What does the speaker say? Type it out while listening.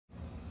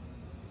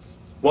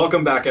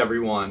Welcome back,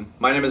 everyone.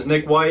 My name is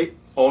Nick White,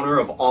 owner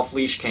of Off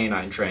Leash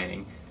Canine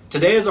Training.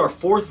 Today is our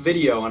 4th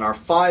video in our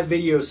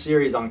 5-video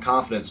series on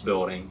confidence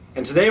building,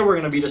 and today we're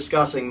going to be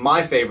discussing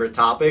my favorite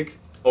topic,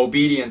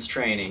 obedience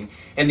training,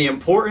 and the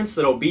importance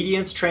that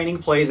obedience training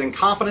plays in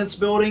confidence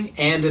building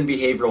and in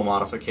behavioral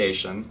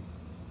modification.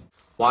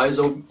 Why is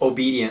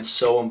obedience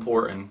so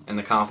important in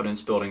the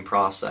confidence building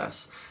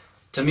process?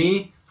 To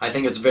me, I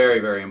think it's very,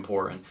 very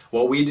important.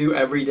 What we do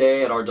every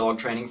day at our dog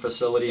training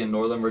facility in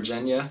Northern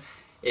Virginia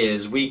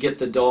is we get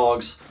the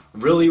dogs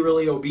really,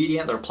 really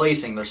obedient. They're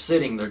placing, they're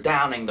sitting, they're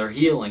downing, they're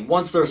heeling.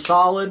 Once they're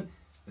solid,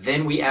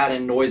 then we add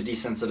in noise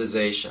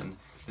desensitization.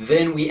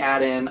 Then we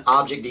add in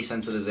object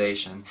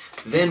desensitization.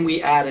 Then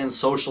we add in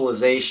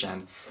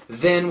socialization.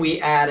 Then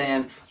we add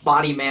in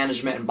body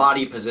management and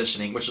body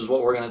positioning, which is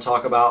what we're going to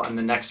talk about in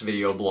the next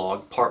video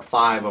blog, part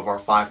 5 of our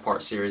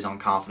 5-part series on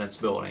confidence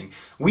building.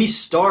 We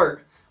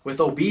start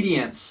with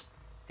obedience,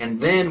 and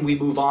then we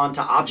move on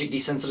to object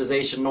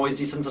desensitization, noise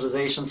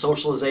desensitization,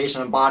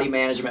 socialization, and body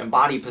management and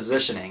body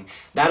positioning.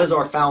 That is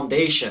our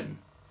foundation.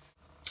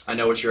 I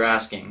know what you're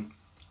asking.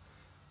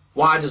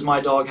 Why does my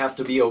dog have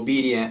to be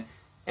obedient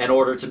in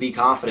order to be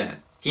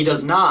confident? He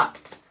does not.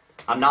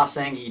 I'm not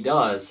saying he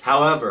does.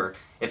 However,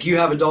 if you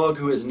have a dog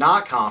who is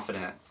not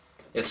confident,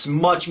 it's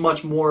much,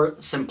 much more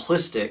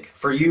simplistic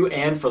for you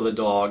and for the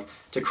dog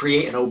to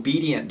create an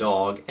obedient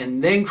dog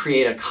and then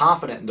create a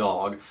confident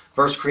dog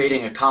versus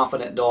creating a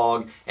confident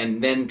dog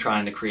and then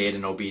trying to create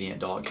an obedient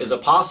dog. Is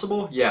it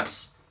possible?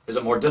 Yes. Is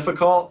it more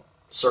difficult?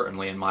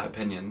 Certainly, in my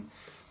opinion.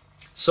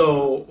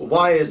 So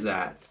why is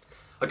that?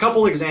 A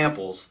couple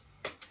examples.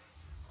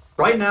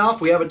 Right now,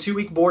 if we have a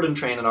 2-week board and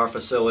train in our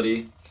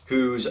facility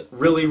who's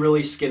really,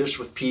 really skittish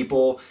with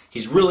people,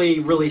 he's really,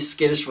 really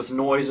skittish with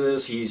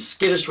noises, he's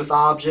skittish with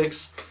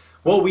objects,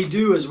 what we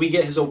do is we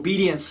get his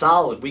obedience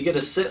solid. We get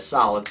a sit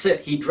solid.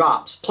 Sit, he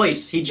drops.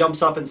 Place, he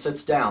jumps up and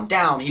sits down.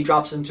 Down, he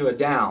drops into a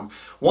down.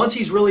 Once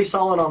he's really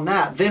solid on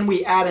that, then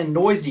we add in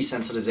noise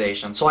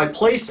desensitization. So I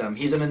place him.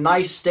 He's in a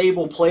nice,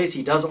 stable place.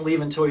 He doesn't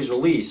leave until he's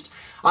released.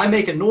 I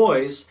make a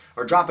noise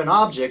or drop an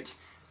object.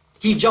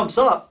 He jumps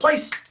up.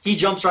 Place, he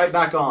jumps right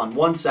back on.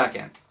 1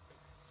 second.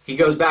 He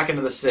goes back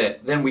into the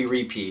sit. Then we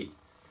repeat.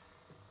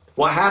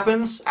 What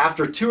happens?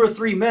 After 2 or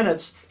 3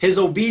 minutes, his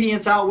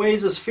obedience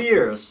outweighs his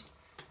fears.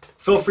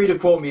 Feel free to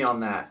quote me on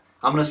that.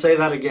 I'm going to say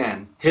that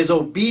again. His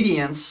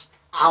obedience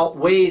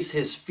outweighs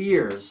his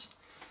fears.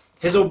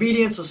 His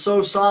obedience is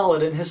so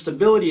solid and his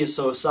stability is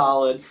so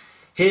solid,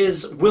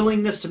 his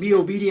willingness to be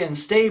obedient and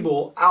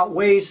stable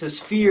outweighs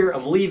his fear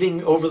of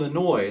leaving over the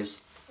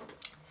noise.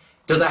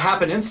 Does it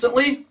happen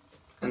instantly?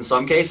 In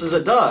some cases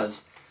it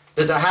does.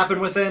 Does it happen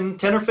within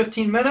 10 or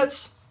 15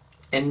 minutes?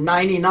 In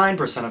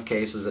 99% of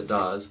cases it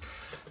does.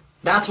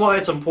 That's why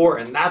it's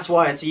important. That's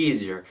why it's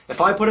easier.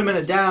 If I put him in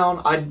a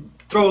down, I'd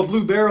throw a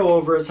blue barrel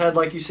over his head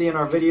like you see in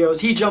our videos.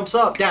 He jumps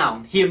up,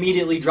 down. He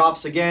immediately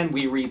drops again.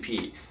 We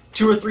repeat.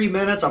 2 or 3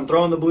 minutes, I'm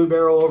throwing the blue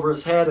barrel over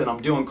his head and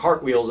I'm doing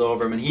cartwheels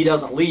over him and he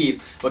doesn't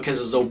leave because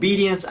his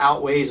obedience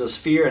outweighs his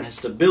fear and his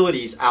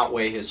stabilities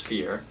outweigh his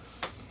fear.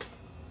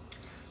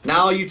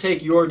 Now you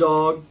take your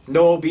dog,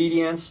 no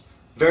obedience,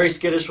 very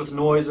skittish with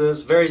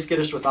noises, very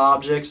skittish with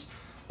objects.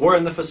 We're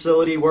in the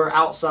facility, we're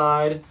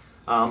outside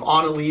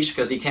on a leash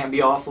because he can't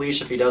be off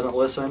leash if he doesn't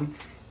listen.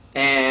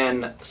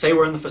 And say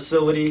we're in the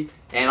facility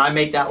and I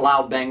make that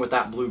loud bang with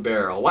that blue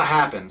barrel. What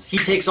happens? He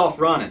takes off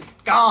running.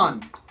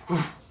 Gone!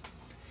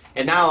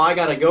 And now I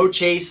gotta go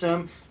chase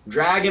him,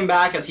 drag him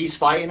back as he's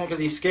fighting it because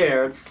he's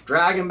scared,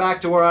 drag him back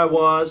to where I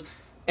was,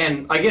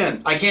 and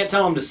again, I can't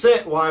tell him to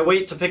sit while I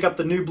wait to pick up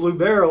the new blue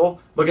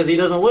barrel because he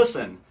doesn't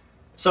listen.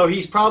 So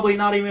he's probably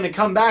not even gonna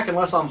come back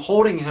unless I'm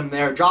holding him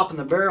there, dropping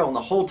the barrel, and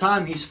the whole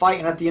time he's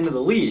fighting at the end of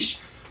the leash.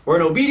 We're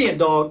an obedient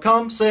dog,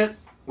 come, sit,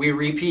 we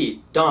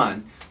repeat,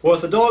 done. Well,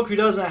 with a dog who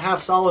doesn't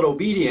have solid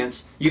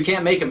obedience, you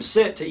can't make him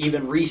sit to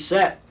even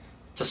reset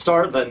to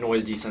start the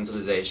noise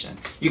desensitization.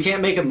 You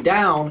can't make him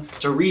down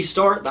to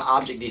restart the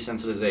object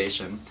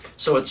desensitization.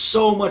 So it's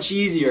so much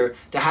easier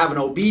to have an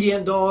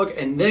obedient dog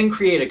and then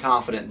create a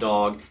confident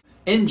dog.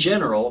 In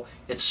general,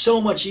 it's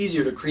so much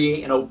easier to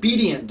create an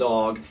obedient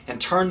dog and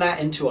turn that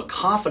into a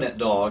confident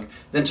dog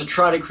than to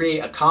try to create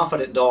a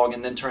confident dog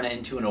and then turn it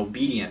into an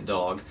obedient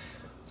dog.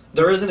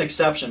 There is an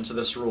exception to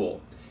this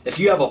rule. If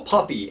you have a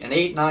puppy, an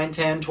 8, 9,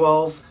 10,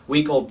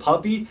 12-week-old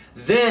puppy,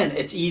 then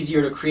it's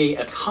easier to create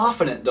a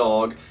confident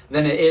dog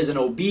than it is an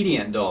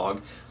obedient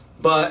dog.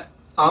 But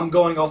I'm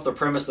going off the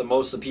premise that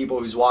most of the people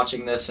who's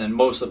watching this and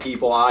most of the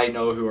people I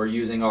know who are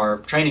using our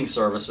training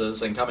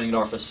services and coming to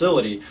our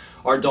facility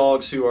are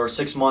dogs who are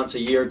 6 months, a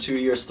year, 2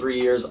 years,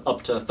 3 years,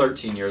 up to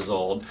 13 years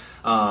old.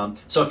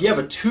 So if you have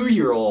a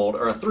 2-year-old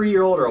or a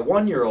 3-year-old or a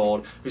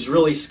 1-year-old who's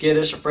really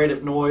skittish, afraid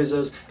of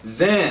noises,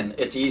 then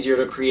it's easier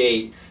to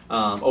create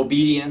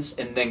obedience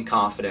and then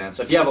confidence.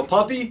 If you have a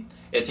puppy,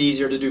 it's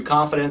easier to do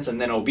confidence and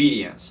then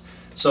obedience.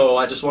 So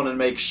I just wanted to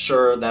make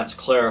sure that's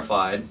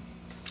clarified.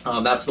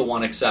 That's the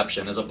one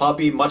exception. As a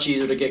puppy, much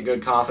easier to get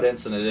good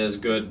confidence than it is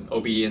good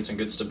obedience and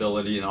good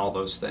stability and all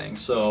those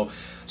things. So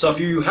So if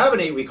you have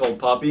an 8-week-old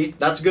puppy,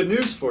 that's good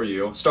news for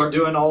you. Start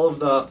doing all of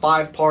the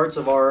 5 parts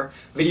of our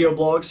video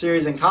blog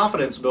series in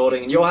confidence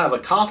building, and you'll have a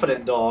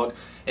confident dog.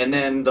 And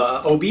then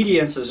the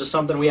obedience is just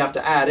something we have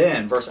to add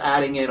in versus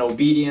adding in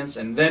obedience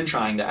and then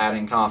trying to add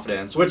in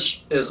confidence,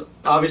 which is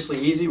obviously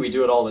easy. We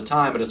do it all the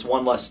time, but it's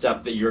one less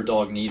step that your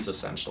dog needs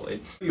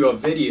essentially. You a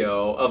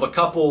video of a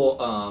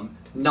couple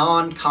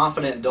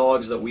non-confident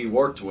dogs that we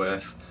worked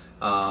with.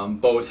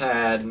 Both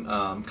had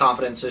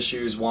confidence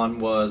issues. One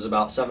was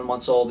about 7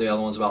 months old, the other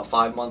one was about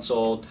 5 months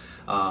old.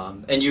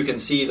 And you can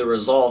see the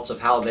results of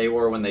how they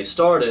were when they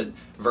started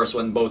versus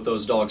when both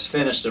those dogs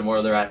finished and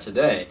where they're at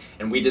today.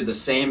 And we did the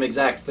same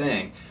exact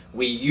thing.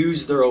 We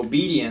used their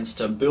obedience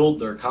to build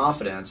their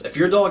confidence. If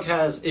your dog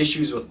has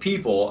issues with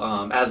people,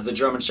 as the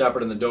German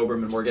Shepherd and the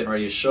Doberman we're getting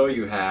ready to show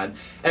you had,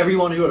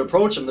 everyone who would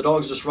approach them, the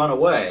dogs just run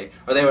away,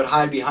 or they would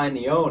hide behind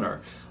the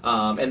owner.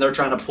 And they're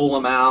trying to pull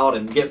them out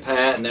and get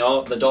pet, and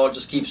the dog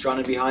just keeps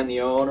running behind the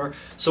owner.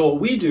 So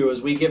what we do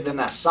is we give them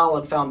that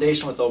solid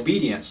foundation with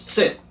obedience.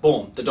 Sit,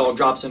 boom, the dog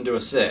drops into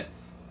a sit.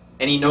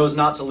 And he knows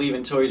not to leave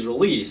until he's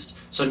released.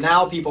 So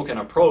now people can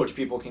approach,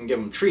 people can give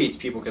him treats,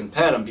 people can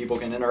pet him, people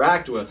can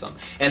interact with him.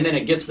 And then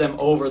it gets them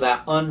over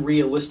that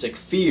unrealistic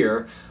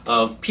fear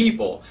of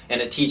people.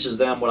 And it teaches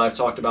them what I've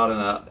talked about in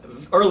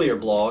an earlier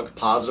blog,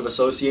 positive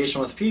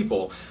association with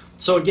people.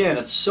 So again,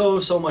 it's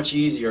so much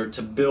easier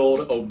to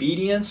build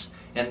obedience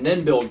and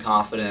then build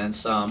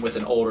confidence with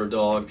an older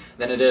dog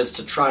than it is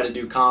to try to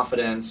do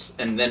confidence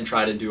and then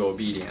try to do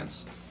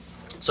obedience.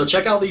 So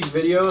check out these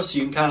videos so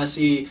you can kind of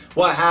see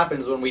what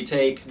happens when we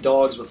take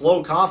dogs with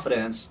low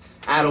confidence,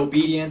 add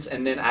obedience,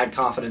 and then add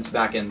confidence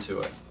back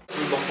into it.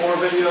 This is the before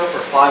video for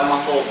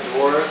 5-month-old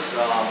Doris.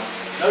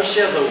 Notice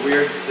she has a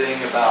weird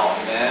thing about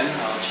men.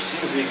 She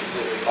seems to be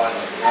completely fine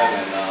with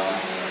women.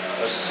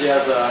 But she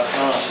has a, I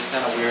don't know, she's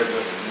kind of weird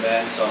with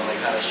men, so I'm going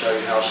to kind of show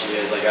you how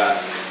she is. I got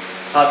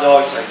hot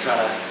dogs, so I'm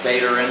trying to bait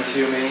her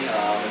into me,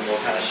 and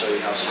we'll kind of show you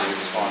how she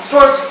responds.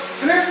 Doris,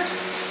 come here.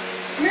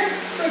 Come here.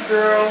 Good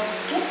girl.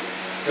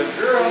 Good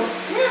girl.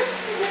 Come here.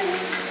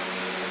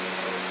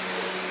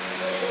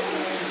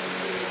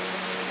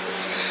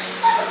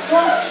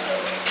 Doris,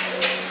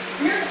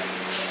 come here.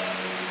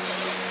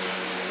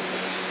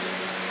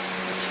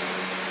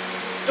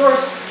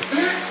 Doris, come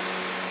here.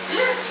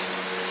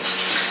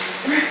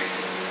 Come here.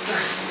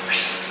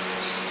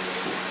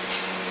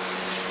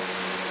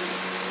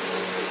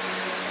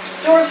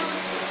 Doris,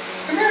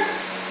 come here.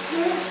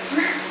 Come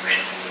here.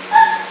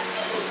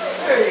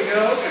 There you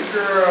go. Good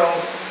girl.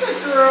 Good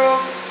girl.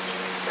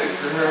 Good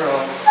girl.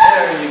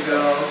 There you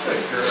go.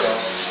 Good girl.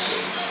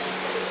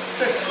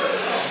 Good girl.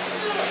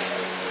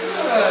 Good.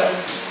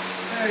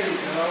 There you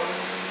go.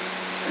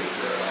 Good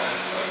girl.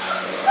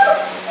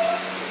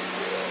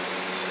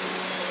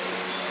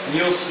 And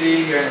you'll see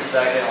here in a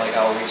second, like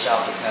I'll reach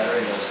out to pet her,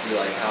 and you'll see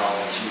like how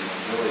she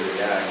really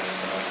reacts.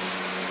 So.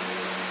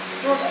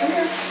 Doris, come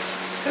here.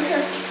 Come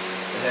here.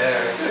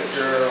 There, good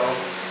girl.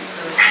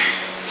 Good girl.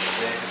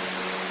 Okay.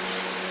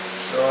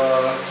 So,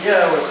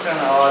 yeah, it's kind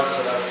of odd,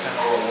 so that's kind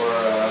of what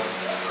we're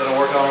going to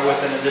work on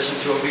with in addition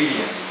to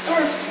obedience.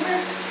 Doris, come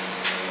here.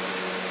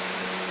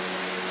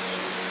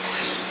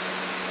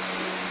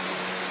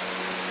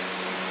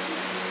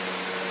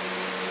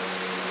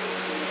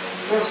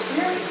 Doris, come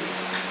here.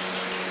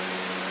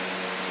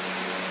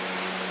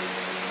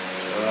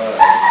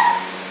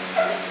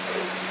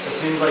 So it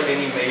seems like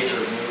any major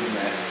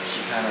movement,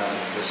 she kind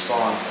of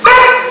responds. And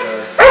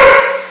they're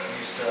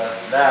used to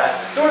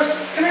that. Doris,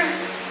 come here.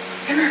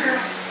 Come here, girl.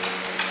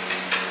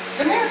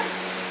 Come here.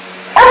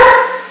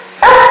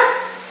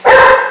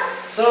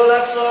 So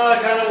that's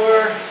kind of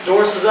where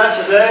Doris is at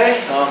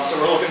today. So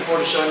we're looking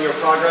forward to showing you her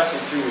progress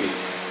in 2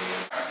 weeks.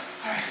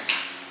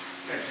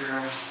 Good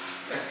girl.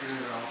 Good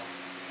girl.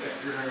 Good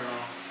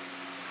girl.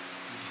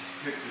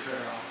 Good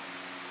girl.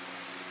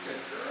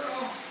 Good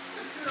girl.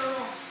 Good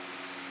girl.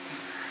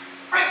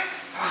 Right.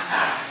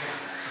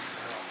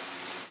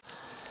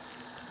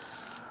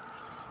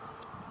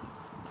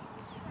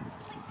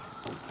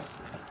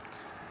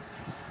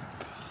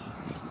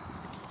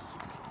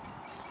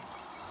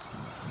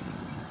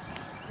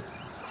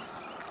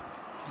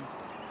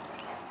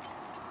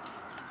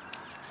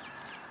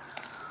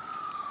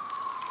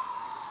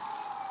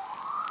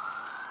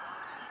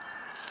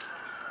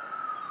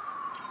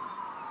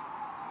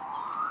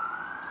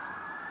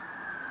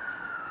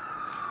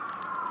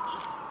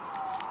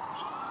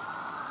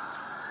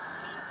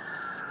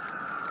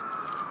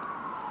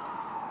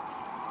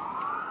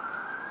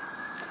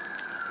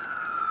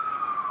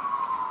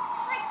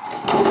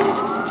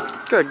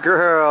 Good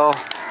girl.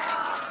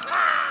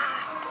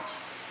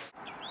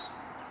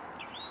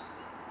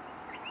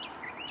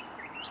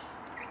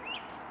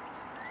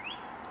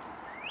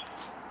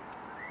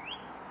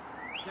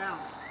 Down.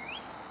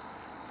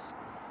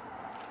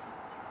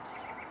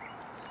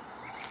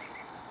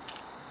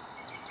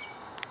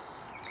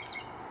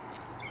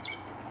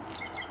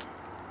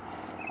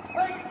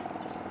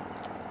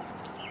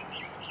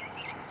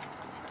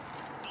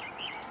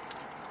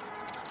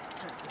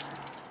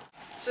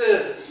 This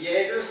is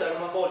Jaeger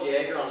 7-month-old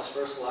Jaeger on his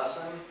first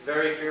lesson.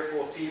 Very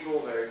fearful of people,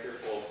 very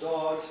fearful of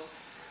dogs.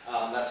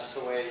 That's just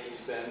the way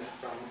he's been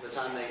from the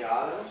time they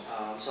got him.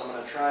 So I'm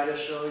going to try to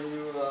show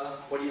you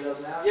what he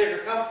does now. Jaeger,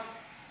 come.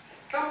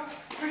 Come.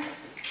 Come here.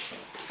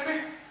 Come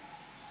here.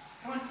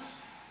 Come on.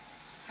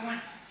 Come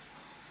on.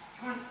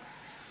 Come on.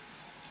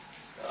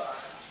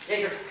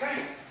 Jaeger, come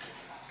here.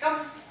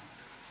 Come.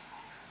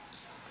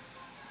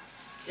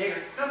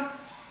 Jaeger, come.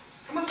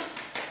 Come on.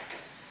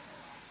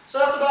 So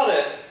that's about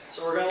it.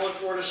 So we're going to look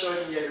forward to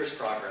showing you Jaeger's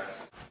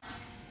progress.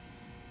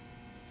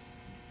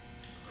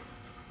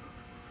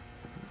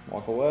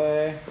 Walk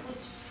away.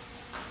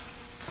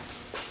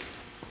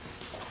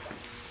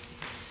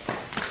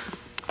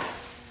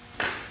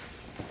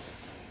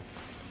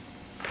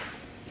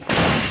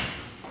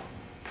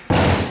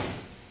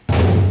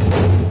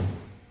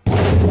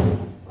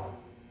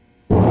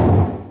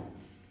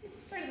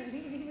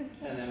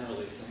 And then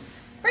release him.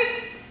 Break.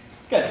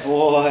 Good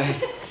boy.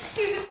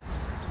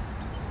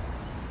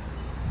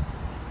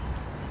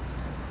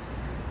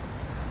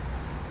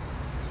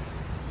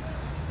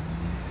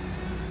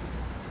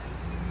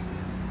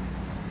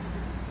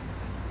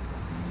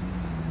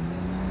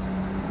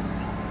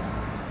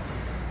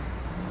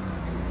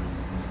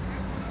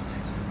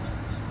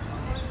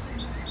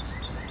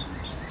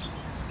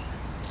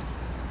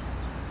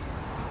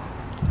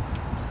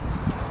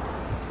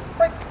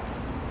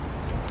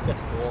 Good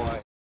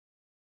boy.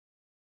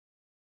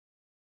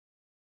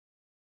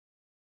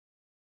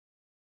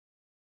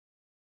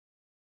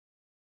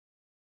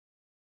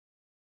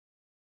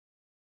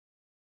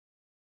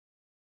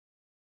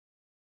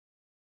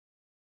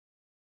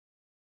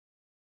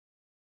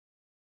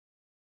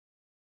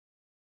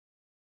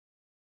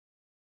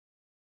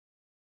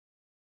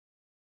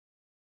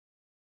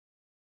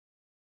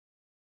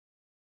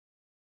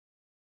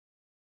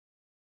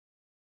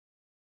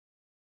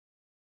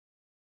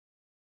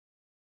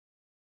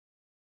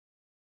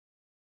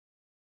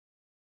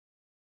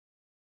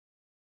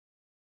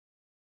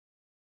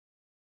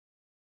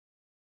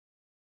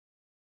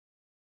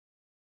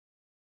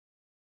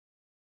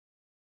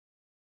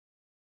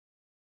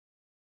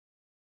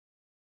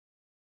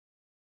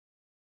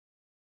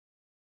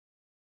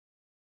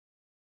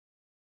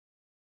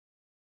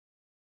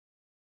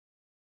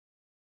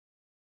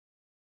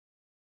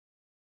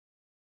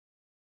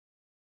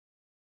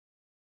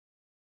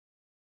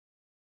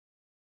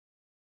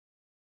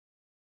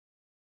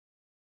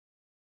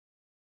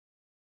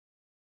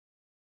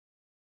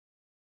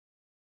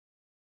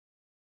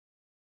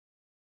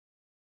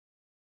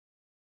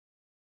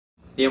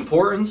 The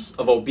importance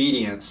of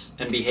obedience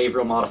and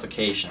behavioral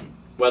modification,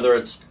 whether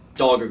it's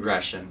dog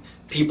aggression,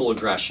 people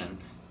aggression,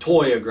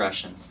 toy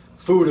aggression,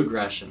 food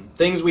aggression,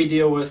 things we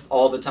deal with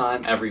all the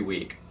time, every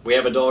week. We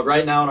have a dog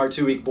right now in our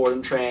 2-week board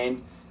and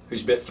train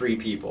who's bit 3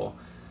 people.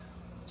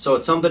 So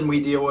it's something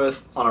we deal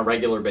with on a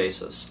regular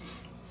basis.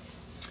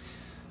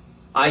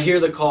 I hear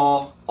the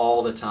call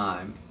all the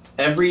time.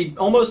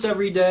 Almost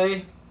every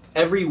day,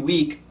 every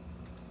week,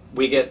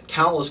 we get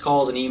countless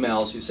calls and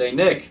emails who say,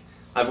 Nick,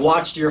 I've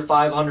watched your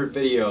 500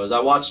 videos.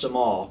 I watched them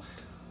all.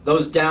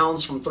 Those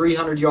downs from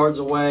 300 yards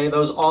away,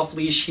 those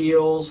off-leash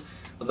heels,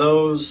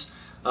 those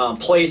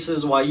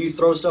places while you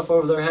throw stuff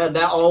over their head,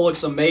 that all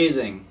looks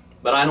amazing,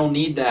 but I don't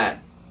need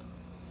that.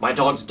 My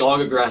dog's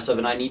dog aggressive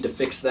and I need to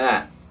fix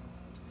that.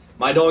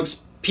 My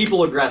dog's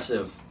people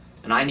aggressive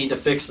and I need to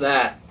fix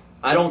that.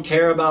 I don't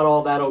care about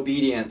all that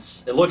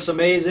obedience. It looks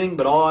amazing,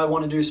 but all I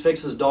want to do is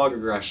fix his dog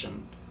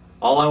aggression.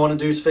 All I want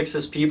to do is fix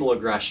his people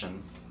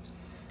aggression.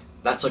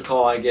 That's a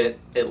call I get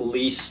at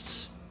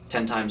least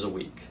 10 times a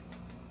week.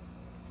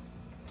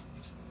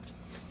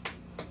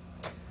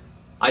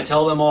 I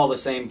tell them all the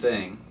same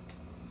thing.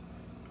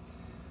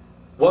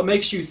 What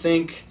makes you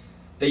think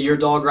that your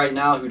dog right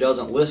now who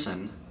doesn't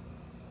listen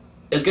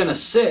is going to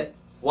sit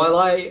while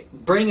I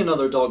bring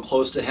another dog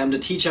close to him to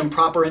teach him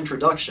proper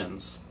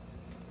introductions?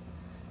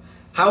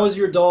 How is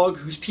your dog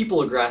who's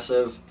people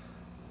aggressive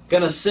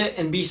going to sit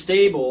and be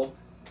stable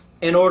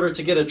in order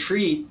to get a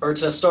treat or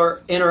to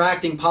start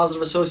interacting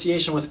positive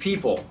association with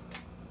people?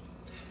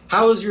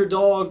 How is your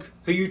dog,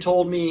 who you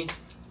told me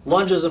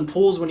lunges and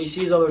pulls when he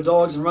sees other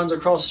dogs and runs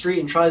across the street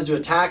and tries to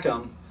attack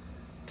them,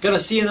 going to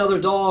see another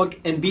dog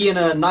and be in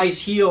a nice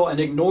heel and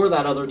ignore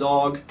that other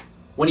dog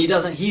when he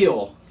doesn't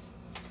heel?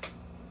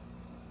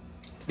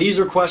 These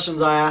are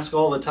questions I ask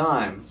all the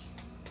time,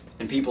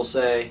 and people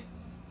say,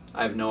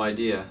 I have no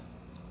idea.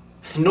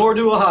 Nor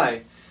do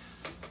I.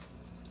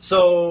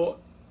 So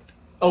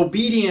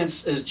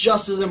obedience is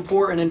just as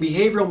important in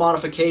behavioral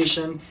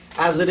modification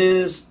as it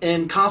is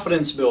in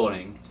confidence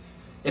building.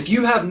 If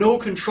you have no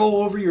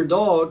control over your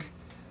dog,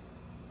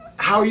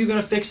 how are you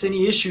going to fix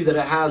any issue that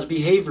it has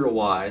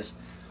behavioral-wise?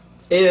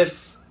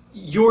 If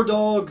your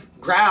dog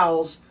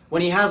growls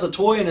when he has a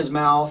toy in his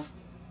mouth,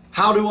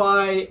 how do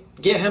I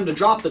get him to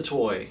drop the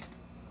toy?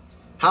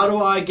 How do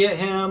I get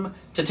him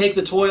to take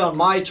the toy on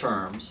my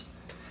terms?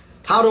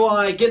 How do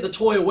I get the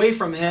toy away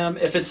from him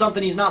if it's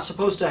something he's not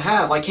supposed to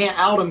have? I can't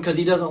out him because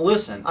he doesn't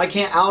listen. I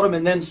can't out him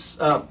and then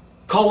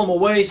call him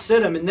away,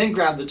 sit him, and then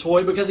grab the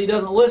toy because he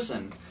doesn't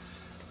listen.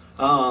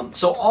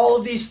 So all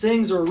of these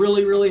things are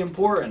really, really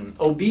important.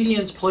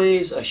 Obedience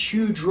plays a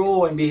huge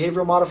role in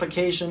behavioral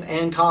modification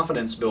and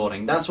confidence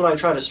building. That's what I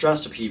try to stress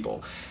to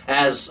people.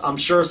 As I'm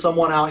sure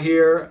someone out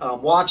here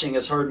watching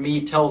has heard me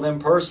tell them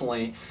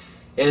personally,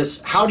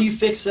 is how do you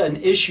fix an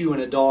issue in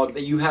a dog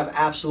that you have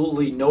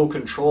absolutely no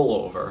control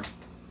over?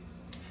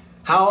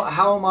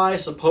 How am I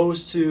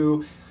supposed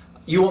to...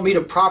 You want me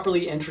to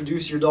properly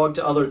introduce your dog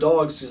to other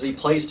dogs because he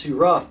plays too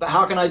rough, but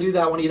how can I do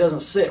that when he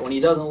doesn't sit, when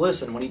he doesn't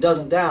listen, when he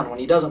doesn't down, when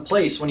he doesn't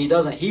place, when he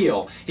doesn't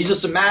heel? He's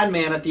just a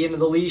madman at the end of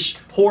the leash,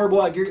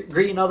 horrible at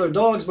greeting other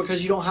dogs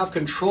because you don't have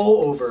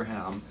control over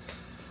him.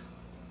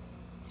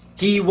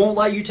 He won't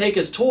let you take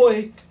his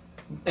toy,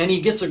 and he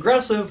gets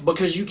aggressive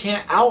because you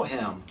can't out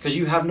him, because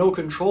you have no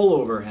control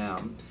over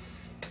him.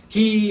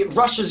 He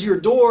rushes your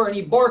door and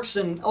he barks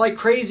and like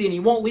crazy and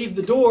he won't leave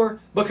the door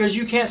because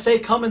you can't say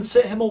come and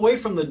sit him away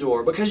from the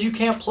door, because you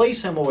can't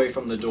place him away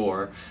from the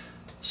door.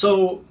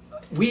 So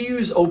we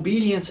use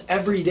obedience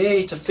every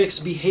day to fix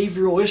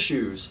behavioral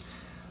issues.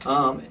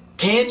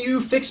 Can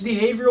you fix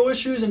behavioral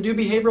issues and do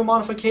behavioral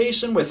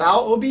modification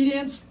without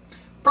obedience?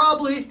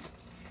 Probably.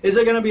 Is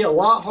it going to be a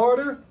lot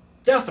harder?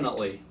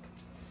 Definitely.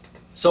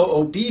 So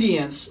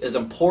obedience is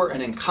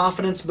important in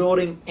confidence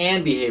building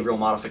and behavioral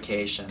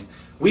modification.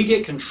 We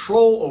get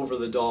control over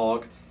the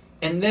dog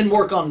and then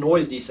work on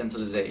noise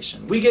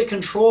desensitization. We get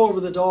control over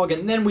the dog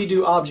and then we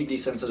do object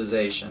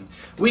desensitization.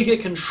 We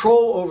get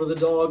control over the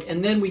dog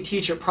and then we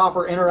teach it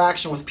proper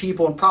interaction with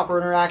people and proper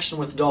interaction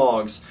with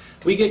dogs.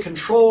 We get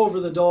control over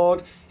the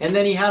dog and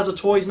then he has a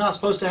toy he's not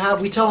supposed to have.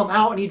 We tell him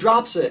out and he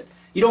drops it.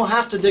 You don't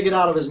have to dig it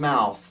out of his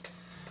mouth.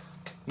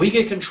 We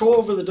get control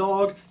over the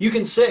dog. You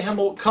can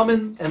come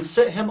in and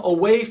sit him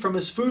away from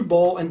his food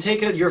bowl and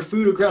take your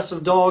food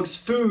aggressive dog's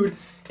food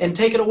and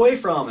take it away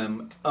from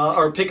him,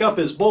 or pick up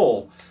his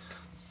bowl.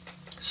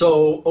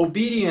 So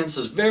obedience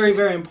is very,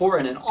 very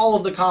important in all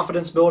of the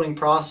confidence building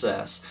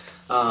process.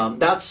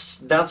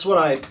 That's what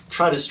I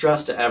try to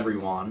stress to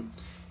everyone,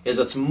 is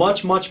it's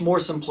much, much more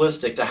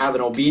simplistic to have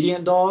an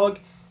obedient dog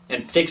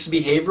and fix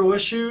behavioral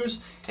issues,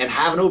 and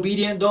have an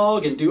obedient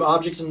dog and do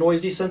object and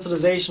noise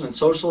desensitization and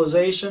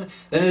socialization,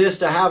 than it is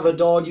to have a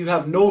dog you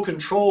have no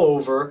control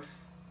over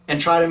and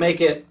try to make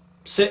it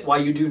sit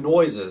while you do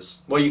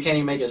noises. Well, you can't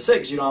even make it sit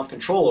because you don't have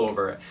control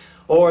over it.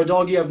 Or a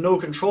dog you have no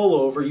control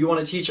over, you want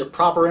to teach it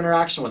proper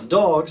interaction with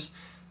dogs,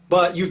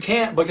 but you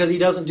can't because he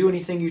doesn't do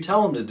anything you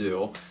tell him to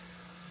do.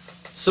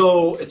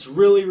 So it's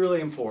really,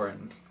 really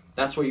important.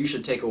 That's what you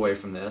should take away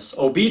from this.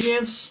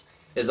 Obedience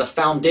is the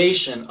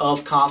foundation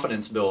of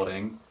confidence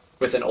building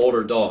with an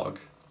older dog.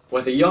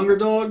 With a younger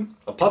dog,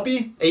 a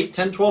puppy, 8,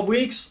 10, 12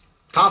 weeks,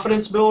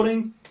 confidence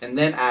building, and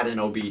then add in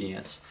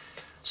obedience.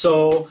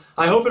 So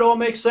I hope it all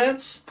makes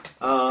sense.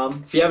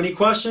 If you have any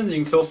questions,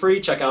 you can feel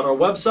free. Check out our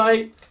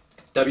website,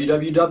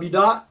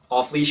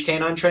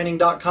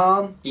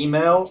 www.offleashcaninetraining.com.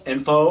 Email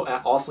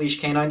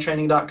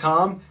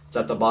info@offleashcaninetraining.com. It's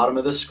at the bottom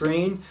of the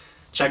screen.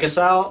 Check us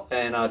out,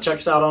 and check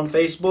us out on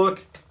Facebook.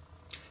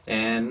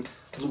 And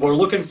we're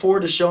looking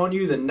forward to showing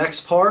you the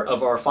next part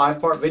of our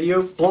 5-part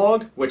video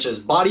blog, which is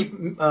body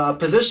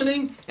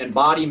positioning and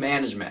body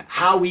management.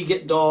 How we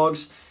get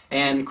dogs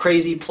and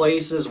crazy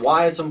places,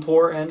 why it's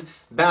important,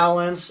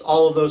 balance,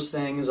 all of those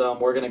things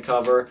we're going to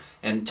cover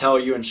and tell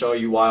you and show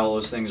you why all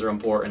those things are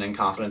important in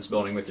confidence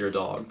building with your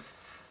dog.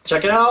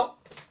 Check it out.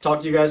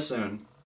 Talk to you guys soon.